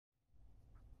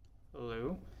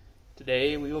Hello.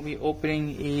 Today we will be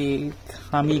opening a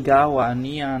Kamigawa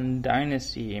Neon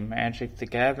Dynasty Magic the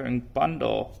Gathering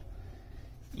bundle.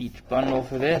 Each bundle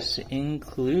for this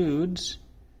includes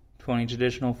 20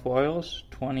 traditional foils,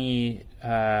 20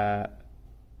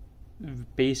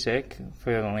 basic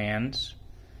for the lands,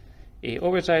 a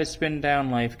oversized spin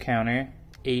down life counter,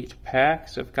 8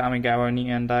 packs of Kamigawa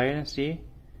Neon Dynasty,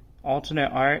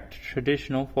 alternate art,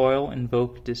 traditional foil,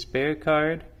 invoke despair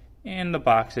card, and the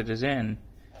box it is in.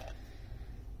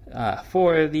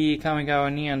 For the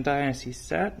Kamigawa Neon Dynasty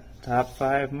set, top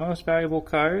 5 most valuable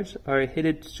cards are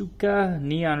Hidetsuka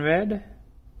Neon Red,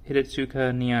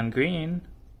 Hidetsuka Neon Green,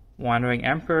 Wandering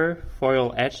Emperor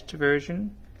foil etched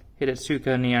version,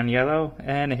 Hidetsuka Neon Yellow,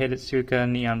 and Hidetsuka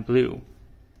Neon Blue.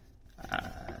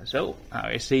 So,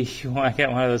 obviously, you want to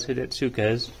get one of those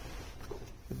Hidetsukas,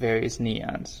 various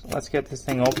neons. Let's get this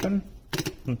thing open.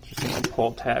 I'm just going to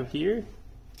pull tab here.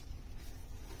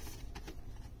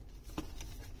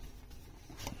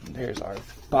 There's our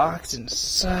box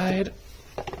inside.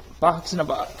 Box in a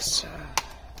box.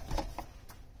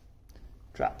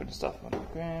 Dropping stuff on the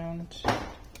ground.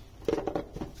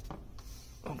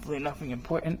 Hopefully nothing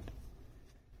important.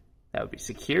 That would be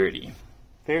security.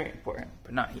 Very important,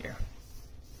 but not here.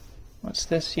 What's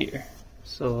this here?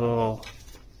 It's a little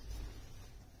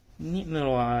neat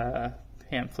little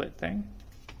pamphlet thing.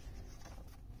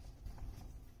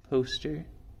 Poster.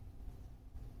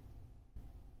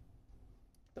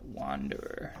 The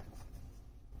Wanderer.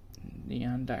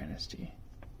 Neon Dynasty.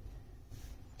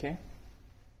 Okay.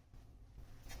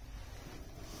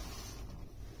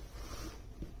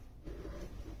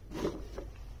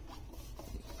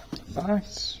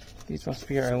 Box. These must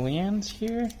be our lands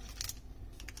here.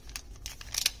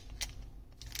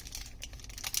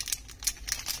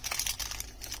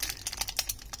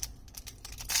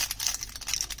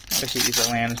 Obviously these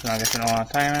are lands we're not going to spend a lot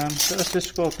of time on, so let's just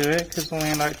scroll through it because the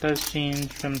land art does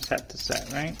change from set to set,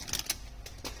 right?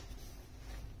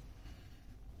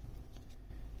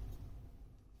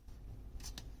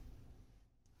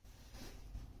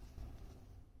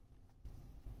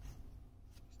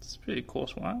 It's a pretty cool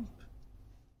swamp.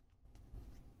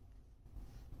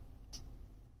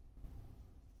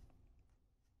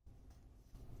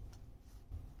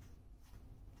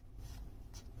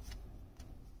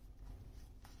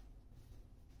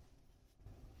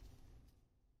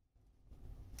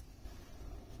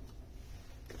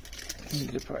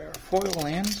 Need to probably our foil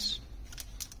lands,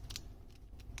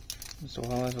 as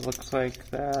well as it looks like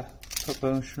the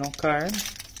promotional card.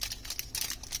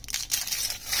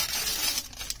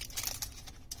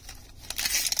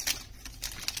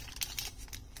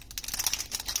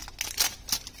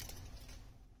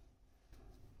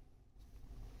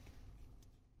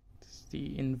 It's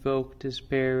the invoke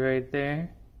despair right there.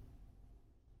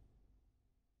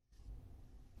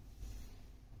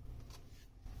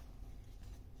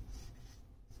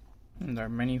 And there are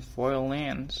many foil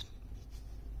lands.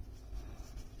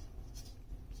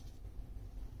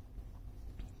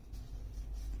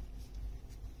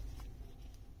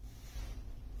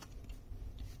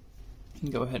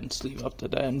 Go ahead and sleeve up to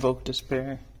that invoke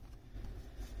despair.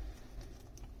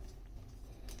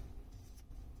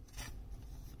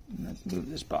 And let's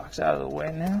move this box out of the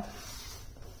way now.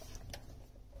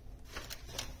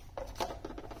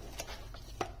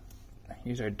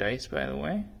 Here's our dice, by the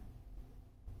way.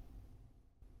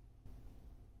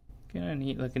 Got a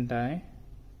neat looking die.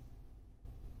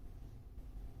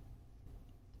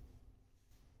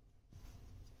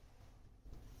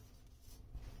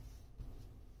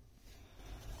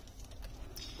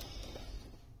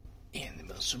 And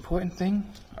the most important thing,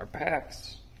 our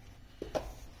packs. A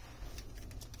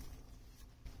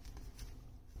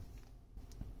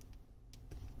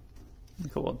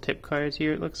couple of tip cards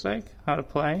here, it looks like. How to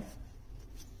play.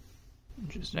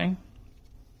 Interesting.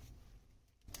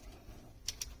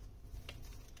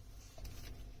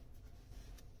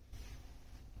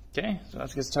 Okay, so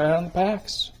let's get started on the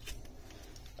packs.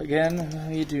 Again,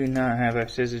 we do not have our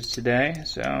scissors today,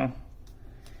 so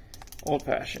old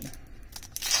fashioned.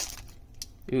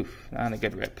 Oof, not a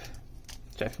good rip.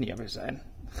 Check from the other side.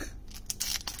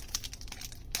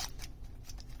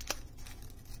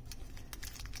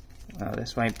 Well,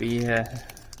 this might be a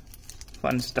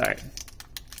fun start.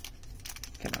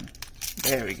 Come on,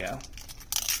 there we go.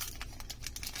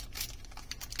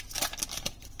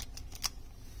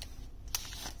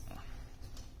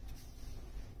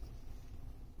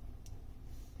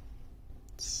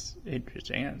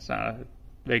 Interesting, it's not a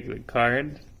regular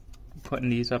card. I'm putting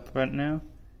these up front now.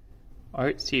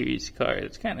 Art series card,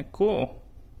 it's kind of cool.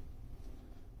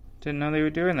 Didn't know they were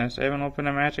doing this. I haven't opened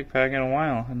a Magic pack in a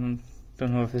while, and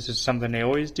Don't know if this is something they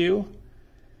always do.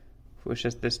 If it was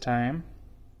just this time.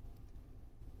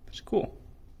 It's cool.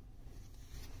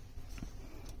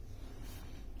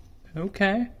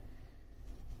 Okay.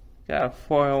 Got a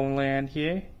foil land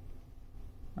here.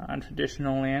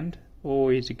 Non-traditional land.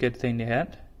 Always a good thing to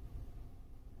hit.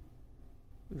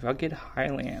 Rugged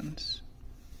Highlands.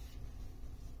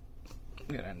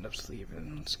 I'm gonna end up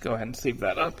sleeping. Let's go ahead and sleep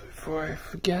that up before I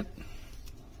forget.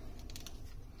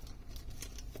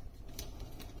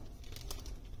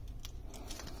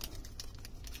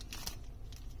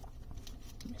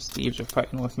 Thieves are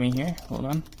fighting with me here. Hold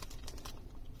on.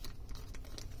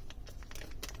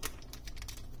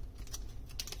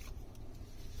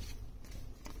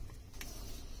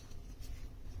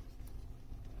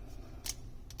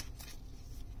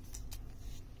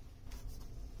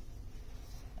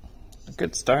 A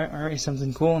good start. Already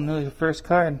something cool. Nearly the first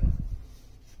card.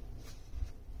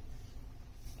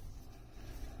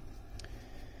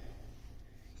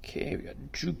 Okay, we got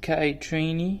Jukai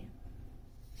Trainee.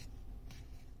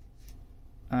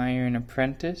 Iron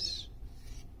Apprentice,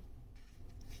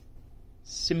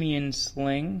 Simian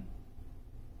Sling,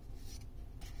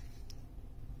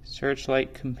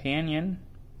 Searchlight Companion,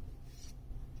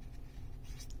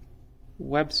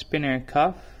 Web Spinner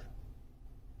Cuff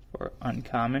for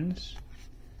uncommons,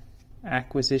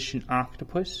 Acquisition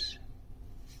Octopus,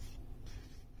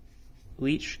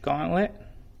 Leech Gauntlet.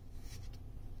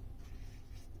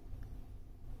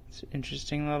 It's an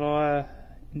interesting little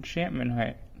enchantment,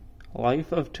 right?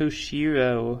 Life of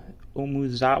Toshiro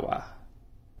Omuzawa.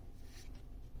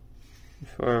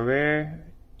 For a rare,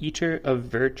 Eater of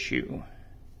Virtue.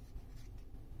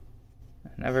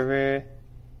 Another rare,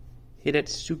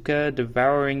 Hidetsuka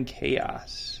Devouring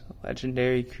Chaos.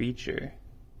 Legendary creature.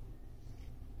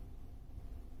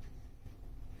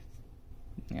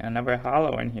 Another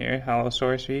hollow in here. Hollow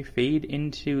sorcery. Fade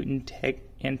into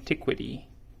Antiquity.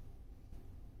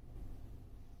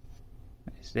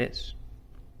 What is this?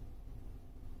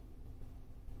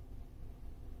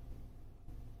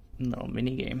 Little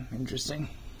mini game, interesting.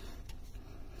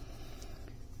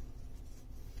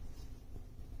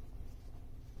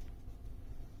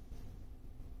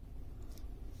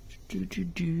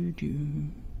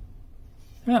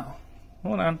 Oh,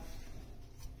 hold on.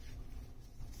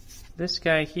 This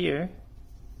guy here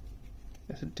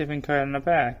has a different card on the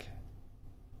back.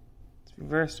 It's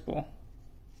reversible.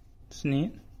 It's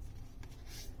neat.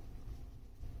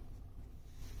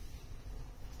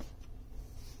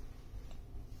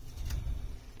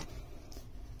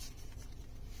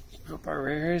 Up our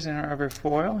rares and our other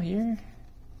foil here.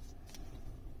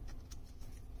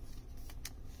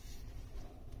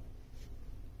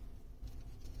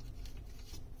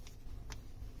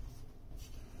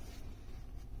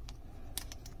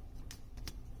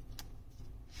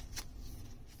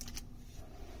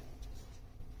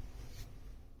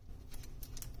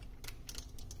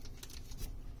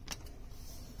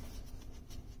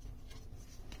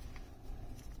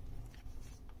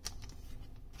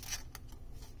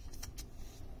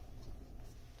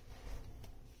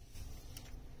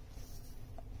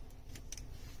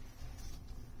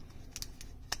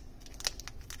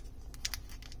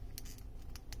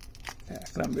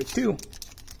 Pack number 2.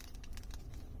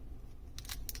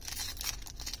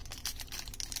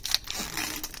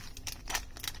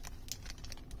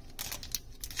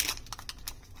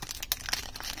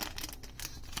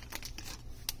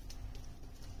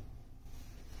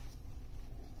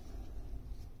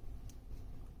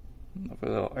 Another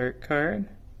little art card.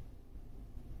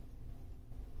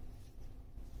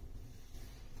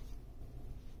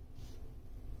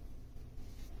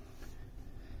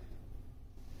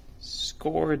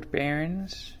 Scored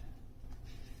Barons,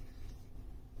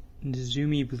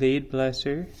 Nezumi Blade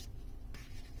Blesser,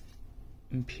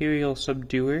 Imperial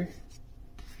Subduer,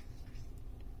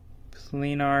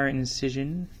 Planar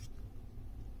Incision,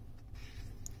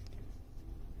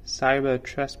 Cyber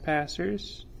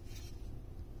Trespassers,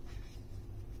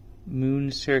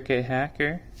 Moon Circuit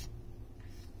Hacker,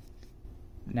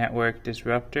 Network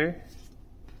Disruptor,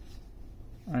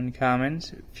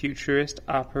 Uncommons, Futurist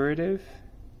Operative,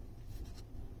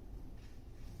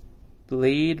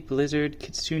 Blade Blizzard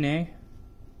Kitsune,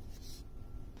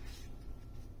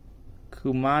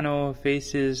 Kumano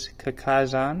Faces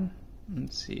Kakazan.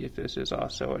 Let's see if this is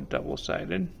also a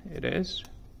double-sided. It is.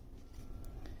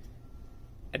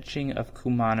 Etching of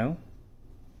Kumano.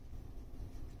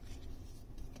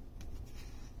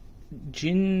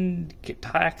 Jin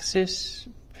Taxis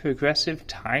Progressive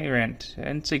Tyrant.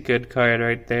 That's a good card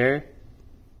right there.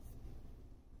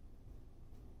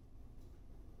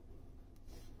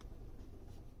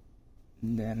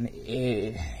 And then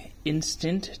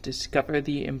Instant Discover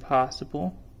the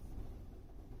Impossible.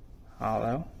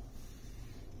 Hollow.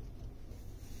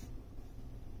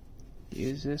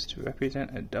 Use this to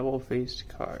represent a double-faced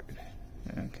card.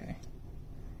 Okay.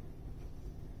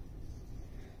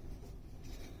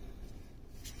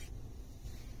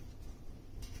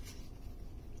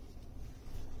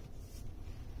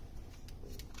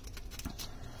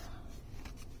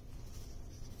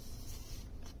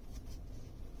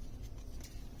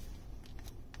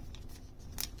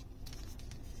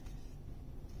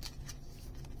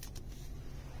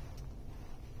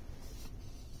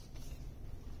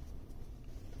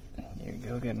 Here we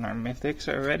go, getting our mythics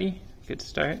already. Good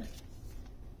start.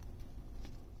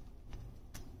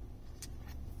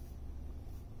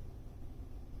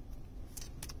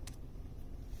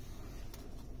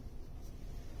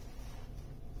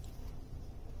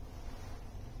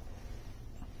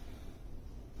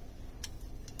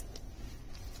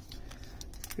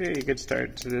 Very good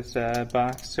start to this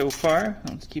box so far.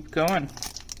 Let's keep going.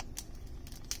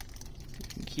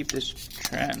 Keep this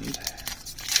trend.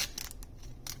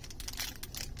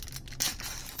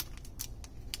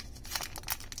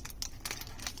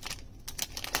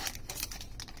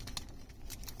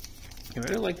 I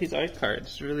really like these art cards.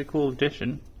 It's a really cool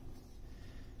addition.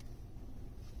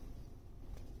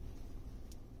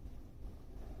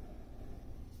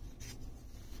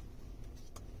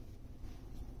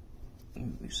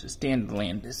 Use the standard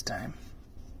land this time.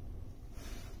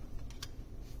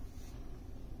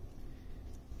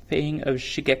 Faying of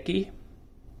Shigeki.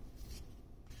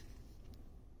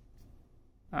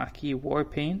 Aki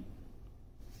Warpaint.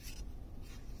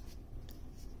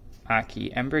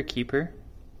 Aki Emberkeeper.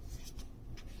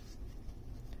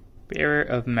 Bearer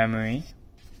of Memory,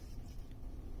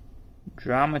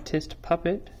 Dramatist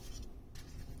Puppet,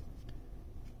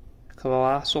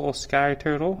 Colossal Sky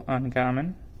Turtle,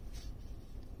 uncommon,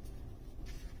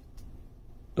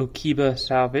 Okiba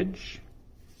Salvage,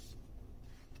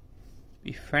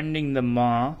 Befriending the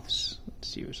Moths. Let's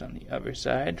see what's on the other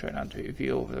side, try not to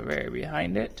reveal the rare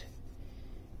behind it.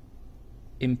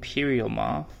 Imperial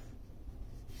Moth.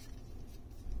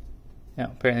 No,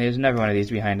 apparently there's another one of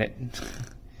these behind it.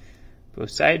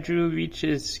 Bosaidru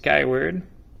Reaches Skyward.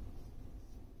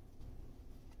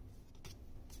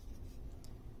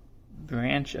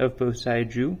 Branch of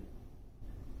Bosaidru.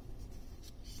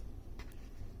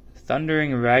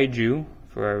 Thundering Raiju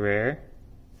for a rare.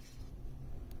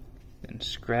 Then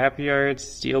Scrapyard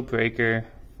Steelbreaker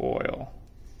foil.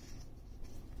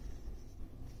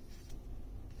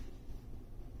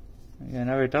 We got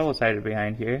another double-sided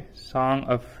behind here. Song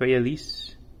of Freyalise.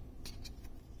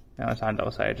 No, it's not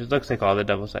double-sided. It just looks like all the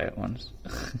double-sided ones.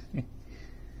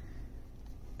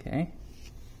 Okay.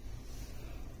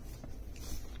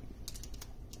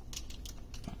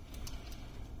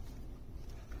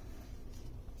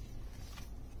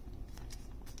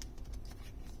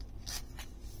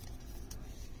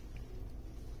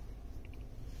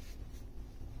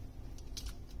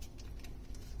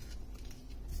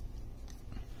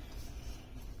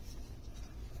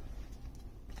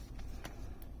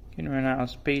 Gonna run out of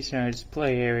space in our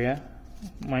display area.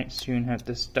 Might soon have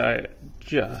to start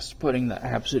just putting the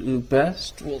absolute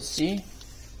best. We'll see.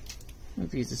 Move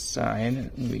these aside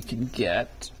and we can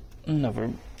get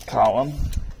another column.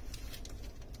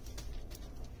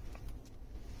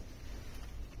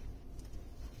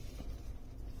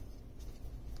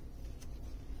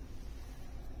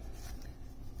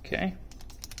 Okay.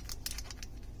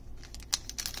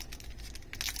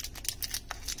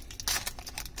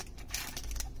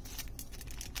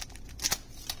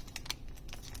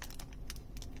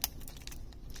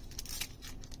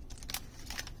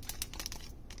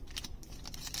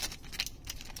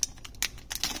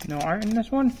 No art in this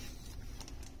one?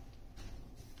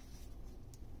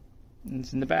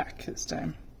 It's in the back this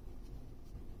time.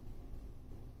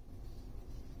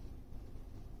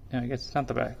 No, I guess it's not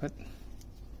the back. What?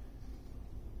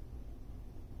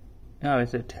 No,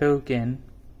 it's a token.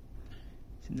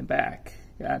 It's in the back.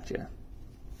 Gotcha.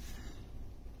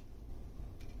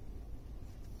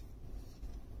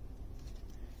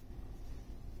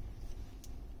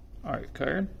 Art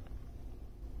card.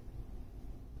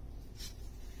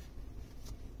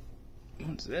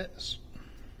 What's this?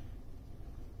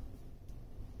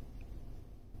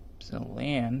 It's a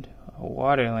land, a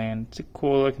water land. It's a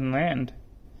cool looking land.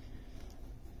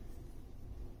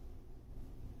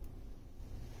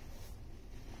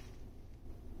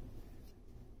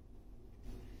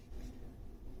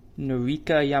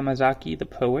 Norika Yamazaki, the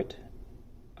poet,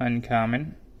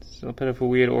 uncommon. Still a bit of a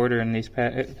weird order in this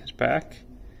pack.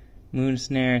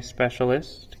 Moonsnare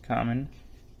Specialist, common.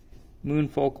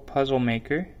 Moonfolk Puzzle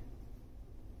Maker.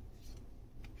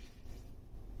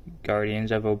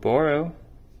 Guardians of Oboro.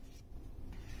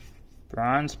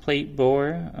 Bronze Plate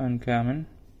Boar, uncommon.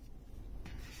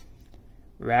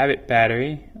 Rabbit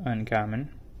Battery, uncommon.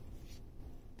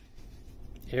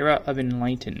 Era of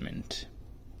Enlightenment.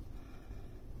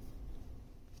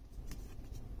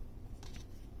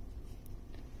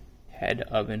 Hand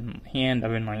of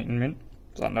Enlightenment.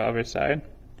 It's on the other side.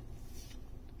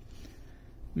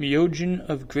 Myojin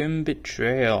of Grim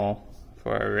Betrayal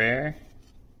for a rare.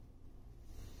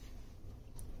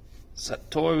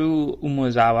 Satoru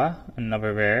Umezawa,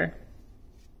 another rare.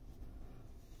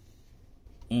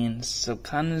 And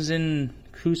Silkanzen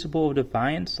Crucible of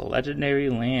Defiance, a legendary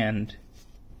land.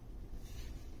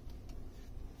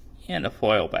 And a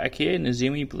foil back here,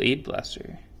 Nezumi Blade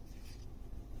Blesser.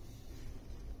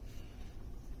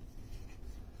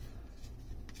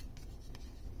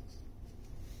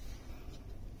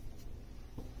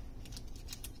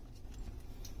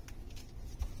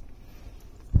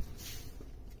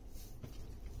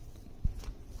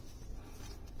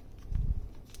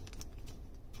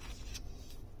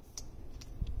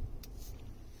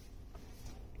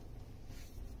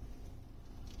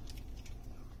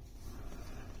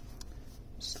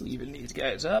 Sleeving these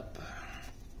guys up.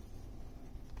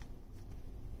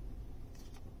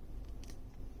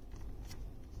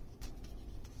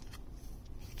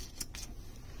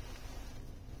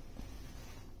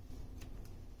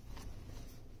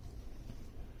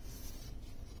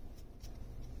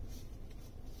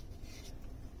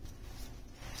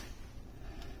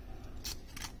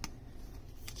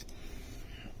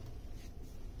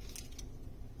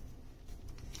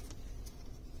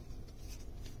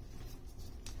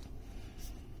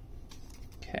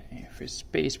 Okay, for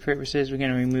space purposes, we're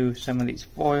going to remove some of these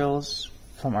foils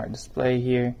from our display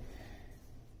here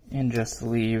and just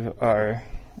leave our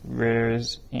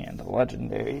rares and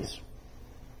legendaries.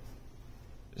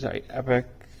 Sorry, epic,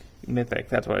 mythic,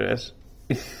 that's what it is.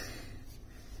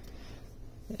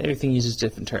 Everything uses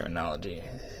different terminology.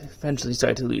 Eventually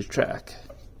start to lose track.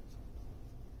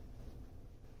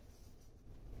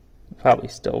 Probably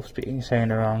still saying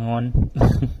the wrong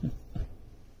one.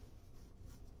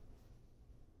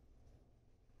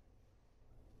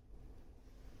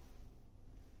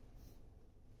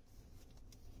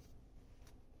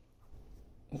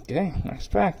 Okay,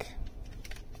 next pack.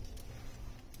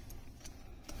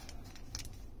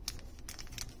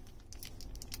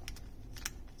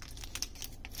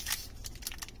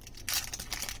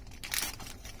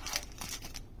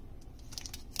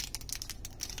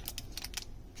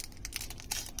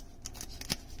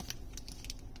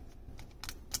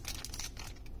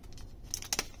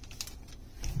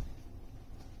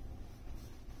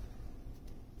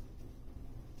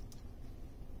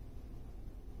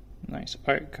 Nice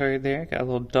art card there. Got a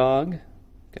little dog.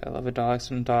 Gotta love a dog,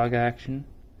 some dog action.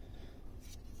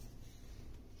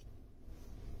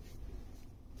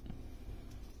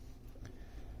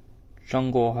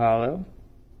 Jungle Hollow.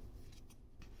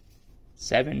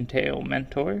 Seven Tail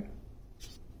Mentor.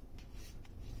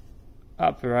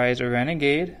 Uprisor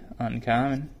Renegade,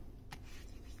 uncommon.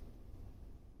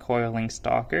 Coiling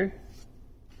Stalker.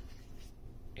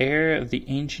 Heir of the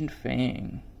Ancient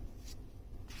Fang.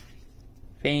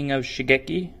 Fang of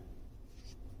Shigeki.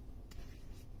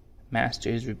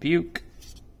 Master's Rebuke.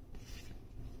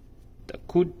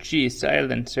 Takuchi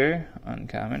Silencer,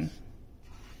 uncommon.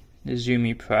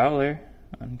 Nezumi Prowler,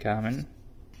 uncommon.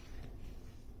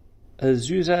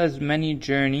 Azusa's Many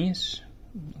Journeys.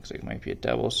 Looks like it might be a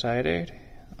double-sided.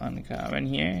 Uncommon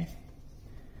here.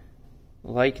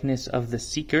 Likeness of the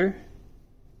Seeker.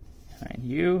 Behind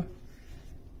you.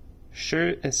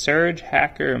 Surge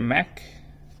Hacker Mech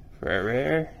for a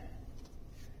rare.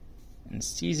 And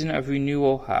Season of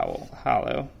Renewal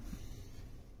Hollow.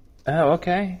 Oh,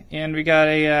 okay. And we got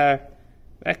a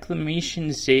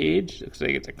Reclamation Sage. Looks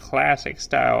like it's a classic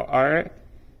style art.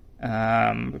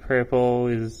 Purple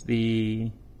is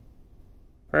the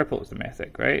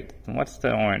mythic, right? And what's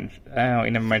the orange? I don't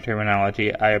remember my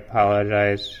terminology. I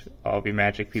apologize, all of you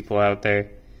Magic people out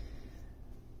there.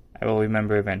 I will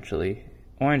remember eventually.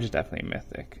 Orange is definitely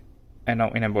mythic. I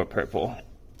don't remember what purple.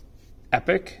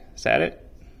 Epic? Is that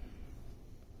it?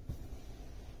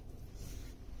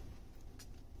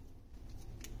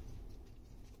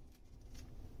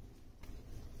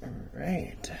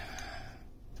 Alright.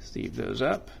 Sleeve those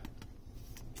up.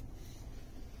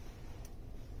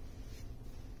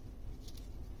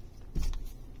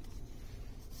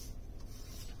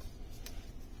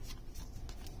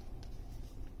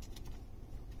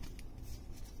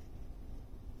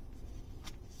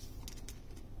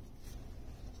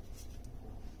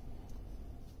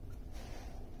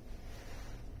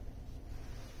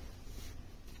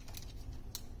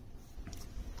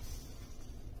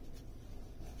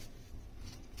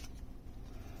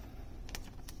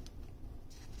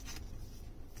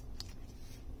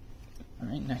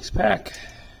 Next pack.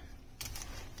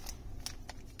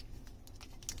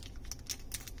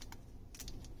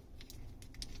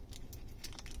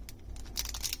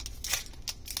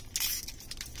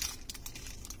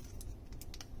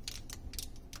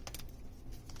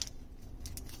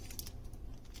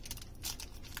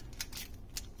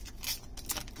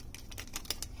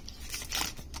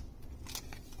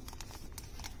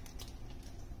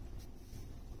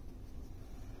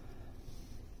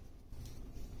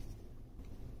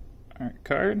 Art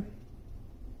card.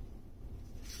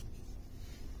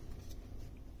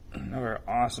 Another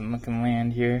awesome looking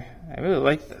land here. I really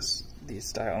like these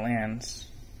style lands.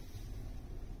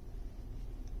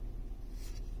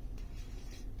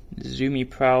 Zumi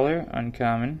Prowler,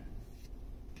 uncommon.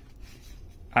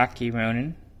 Aki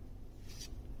Ronin.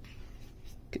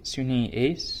 Kitsune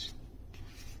Ace.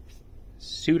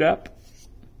 Suit Up.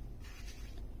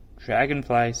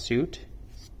 Dragonfly Suit.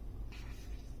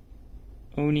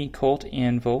 Oni Colt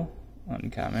Anvil,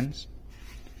 uncommons.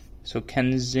 So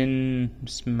Kenzin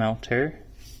Smelter.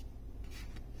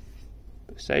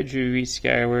 Saiju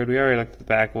Skyward, we already looked at the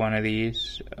back of one of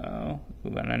these, so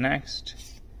move on to next.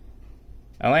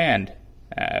 A land.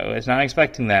 I was not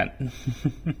expecting that.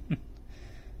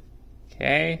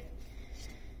 Okay.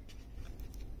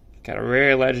 Got a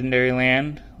rare legendary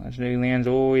land. Legendary land's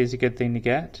always a good thing to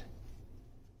get.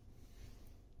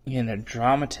 And a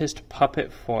Dramatist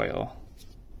Puppet Foil.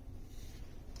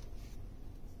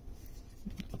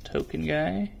 Token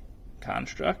guy,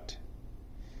 construct.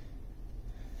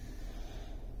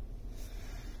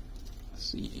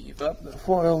 Sleeve up the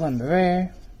foil and the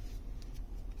rare.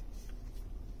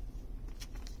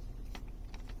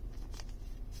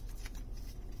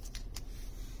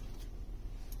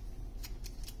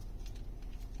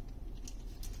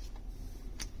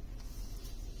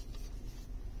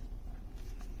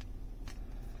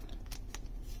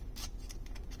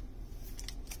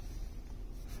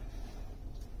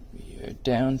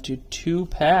 Down to 2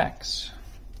 packs.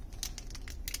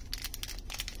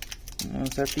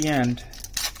 Almost at the end.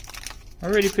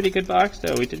 Already pretty good box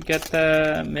though. We did get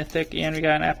the Mythic and we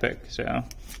got an Epic, so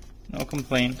no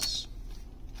complaints.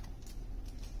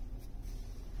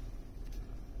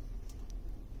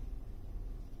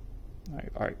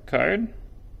 Alright, art card.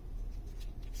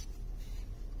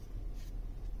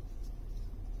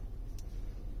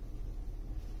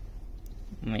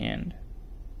 Land.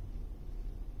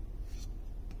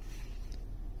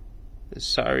 The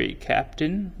Sorry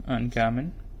Captain,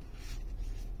 uncommon.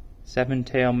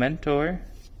 Seven-Tail Mentor.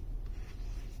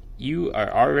 You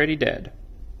Are Already Dead.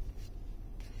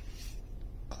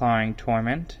 Clawing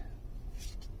Torment.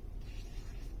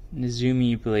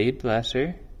 Nizumi Blade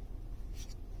Blesser.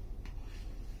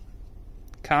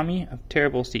 Kami of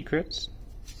Terrible Secrets.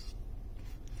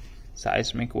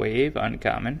 Seismic Wave,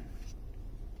 uncommon.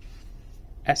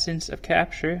 Essence of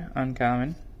Capture,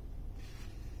 uncommon.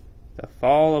 The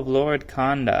Fall of Lord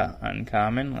Kanda,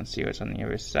 uncommon. Let's see what's on the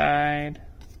other side.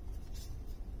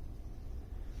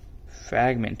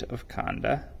 Fragment of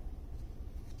Kanda.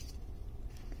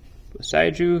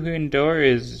 Bosaiju Who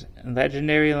Endures,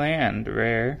 legendary land,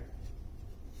 rare.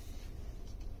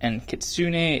 And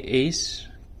Kitsune Ace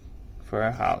for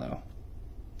a hollow.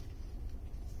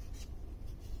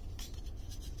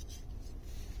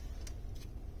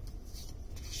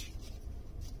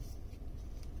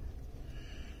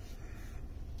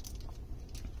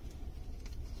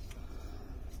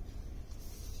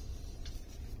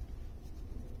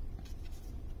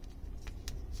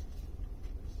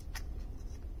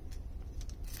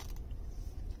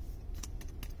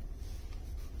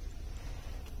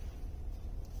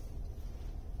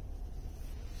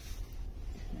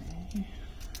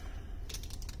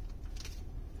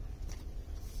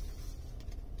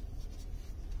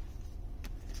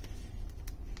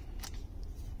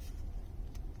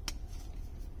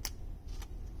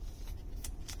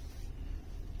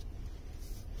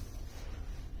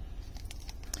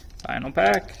 Final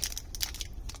pack.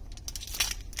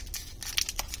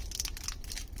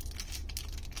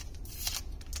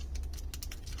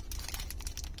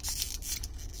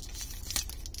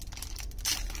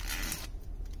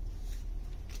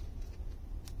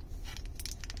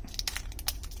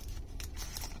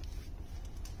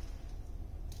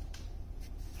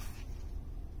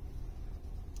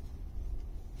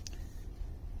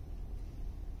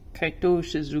 Kaito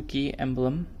Shizuki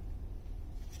emblem.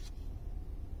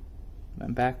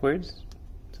 Went backwards,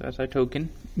 so that's our token.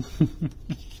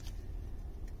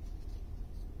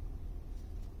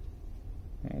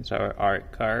 It's our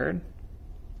art card.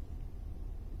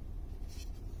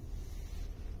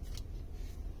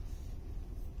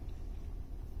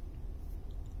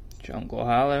 Jungle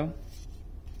Hollow.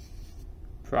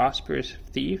 Prosperous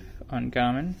Thief,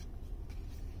 uncommon.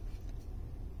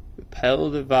 Repel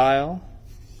the Vile,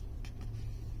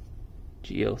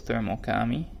 Geothermal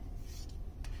Kami.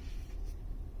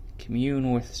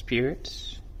 Commune with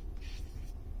Spirits,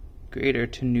 Greater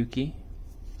Tanuki.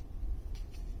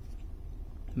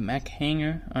 Mech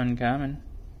Hanger, uncommon.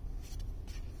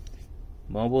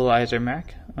 Mobilizer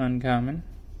Mech, uncommon.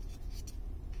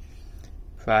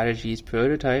 Prodigy's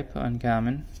Prototype,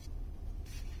 uncommon.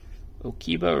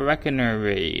 Okiba Reckoner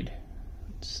Raid.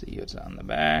 Let's see what's on the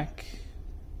back.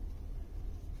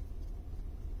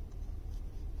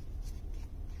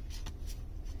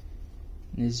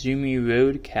 Nizumi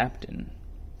Road Captain.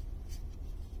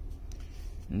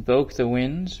 Invoke the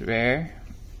Winds, rare.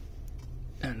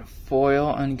 And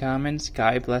foil, uncommon,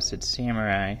 Sky Blessed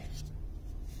Samurai.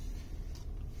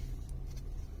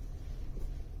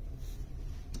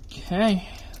 Okay,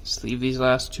 let's leave these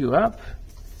last two up.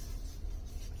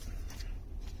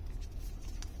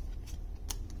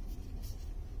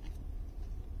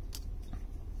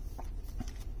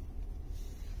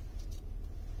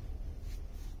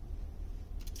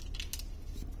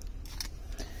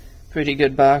 Pretty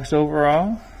good box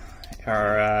overall.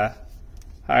 Our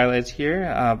highlights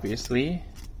here, obviously,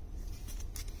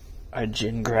 are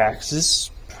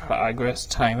Jingrax's Progress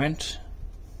Tyrant,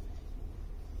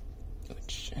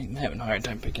 which I'm having a hard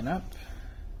time picking up.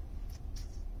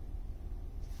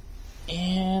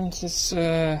 And this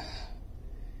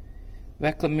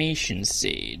Reclamation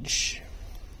Sage,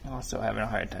 also having a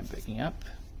hard time picking up.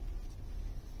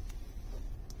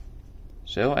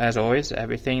 So, as always,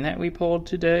 everything that we pulled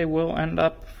today will end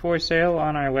up for sale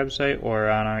on our website or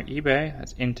on our eBay.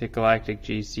 That's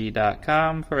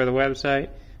intergalacticgc.com for the website,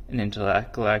 and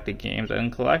Intergalactic Games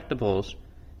and Collectibles.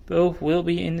 Both will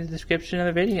be in the description of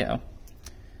the video.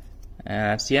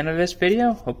 And that's the end of this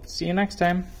video. Hope to see you next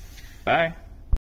time. Bye.